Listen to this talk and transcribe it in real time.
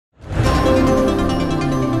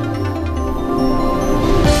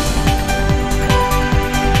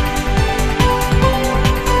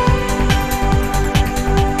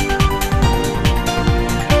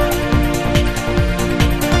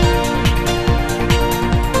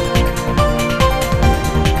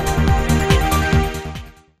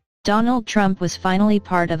Donald Trump was finally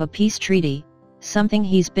part of a peace treaty, something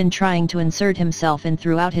he's been trying to insert himself in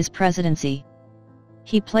throughout his presidency.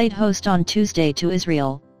 He played host on Tuesday to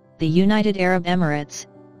Israel, the United Arab Emirates,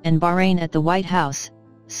 and Bahrain at the White House,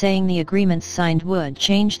 saying the agreements signed would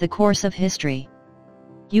change the course of history.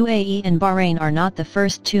 UAE and Bahrain are not the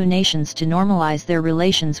first two nations to normalize their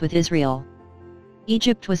relations with Israel.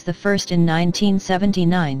 Egypt was the first in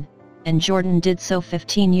 1979, and Jordan did so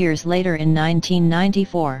 15 years later in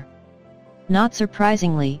 1994. Not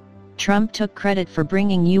surprisingly, Trump took credit for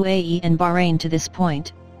bringing UAE and Bahrain to this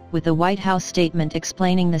point, with the White House statement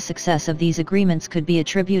explaining the success of these agreements could be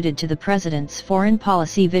attributed to the president's foreign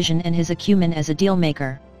policy vision and his acumen as a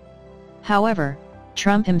dealmaker. However,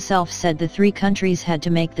 Trump himself said the three countries had to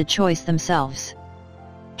make the choice themselves.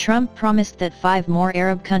 Trump promised that 5 more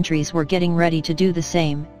Arab countries were getting ready to do the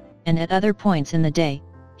same, and at other points in the day,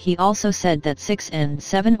 he also said that 6 and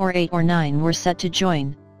 7 or 8 or 9 were set to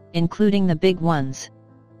join, including the big ones.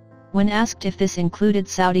 When asked if this included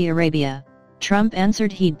Saudi Arabia, Trump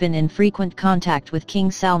answered he'd been in frequent contact with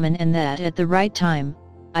King Salman and that at the right time,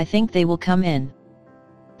 I think they will come in.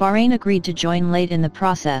 Bahrain agreed to join late in the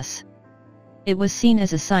process. It was seen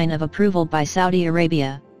as a sign of approval by Saudi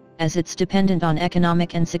Arabia, as it's dependent on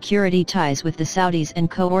economic and security ties with the Saudis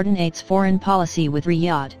and coordinates foreign policy with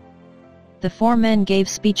Riyadh. The 4 men gave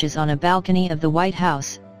speeches on a balcony of the White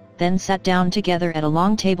House, then sat down together at a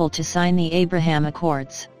long table to sign the Abraham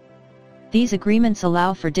Accords. These agreements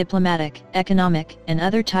allow for diplomatic, economic, and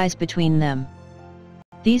other ties between them.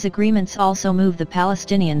 These agreements also move the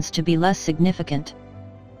Palestinians to be less significant.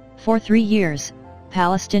 For 3 years,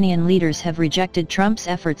 Palestinian leaders have rejected Trump's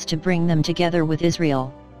efforts to bring them together with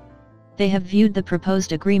Israel. They have viewed the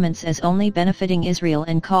proposed agreements as only benefiting Israel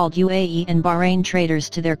and called UAE and Bahrain traitors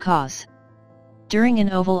to their cause. During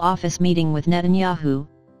an Oval Office meeting with Netanyahu,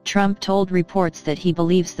 Trump told reports that he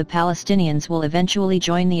believes the Palestinians will eventually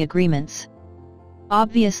join the agreements.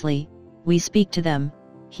 Obviously, we speak to them,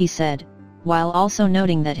 he said, while also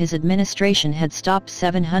noting that his administration had stopped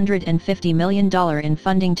 $750 million in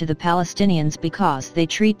funding to the Palestinians because they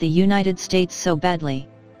treat the United States so badly.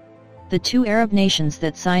 The 2 Arab nations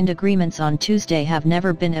that signed agreements on Tuesday have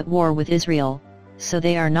never been at war with Israel, so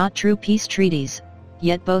they are not true peace treaties,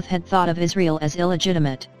 yet both had thought of Israel as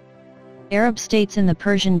illegitimate. Arab states in the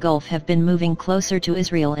Persian Gulf have been moving closer to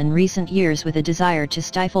Israel in recent years with a desire to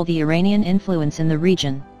stifle the Iranian influence in the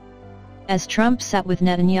region. As Trump sat with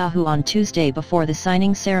Netanyahu on Tuesday before the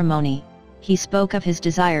signing ceremony, he spoke of his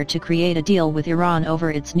desire to create a deal with Iran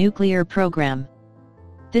over its nuclear program.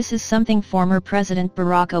 This is something former President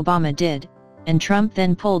Barack Obama did, and Trump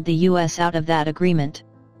then pulled the U.S. out of that agreement.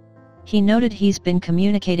 He noted he's been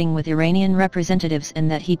communicating with Iranian representatives and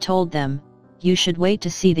that he told them, "You should wait to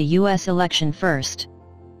see the U.S. election first."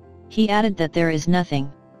 He added that there is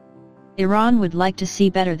nothing Iran would like to see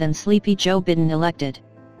better than sleepy Joe Biden elected.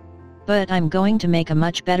 "But I'm going to make a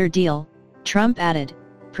much better deal," Trump added,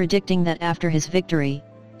 predicting that after his victory,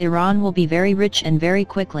 Iran will be very rich and very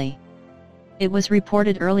quickly. It was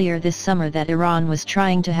reported earlier this summer that Iran was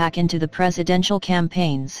trying to hack into the presidential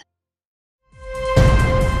campaigns.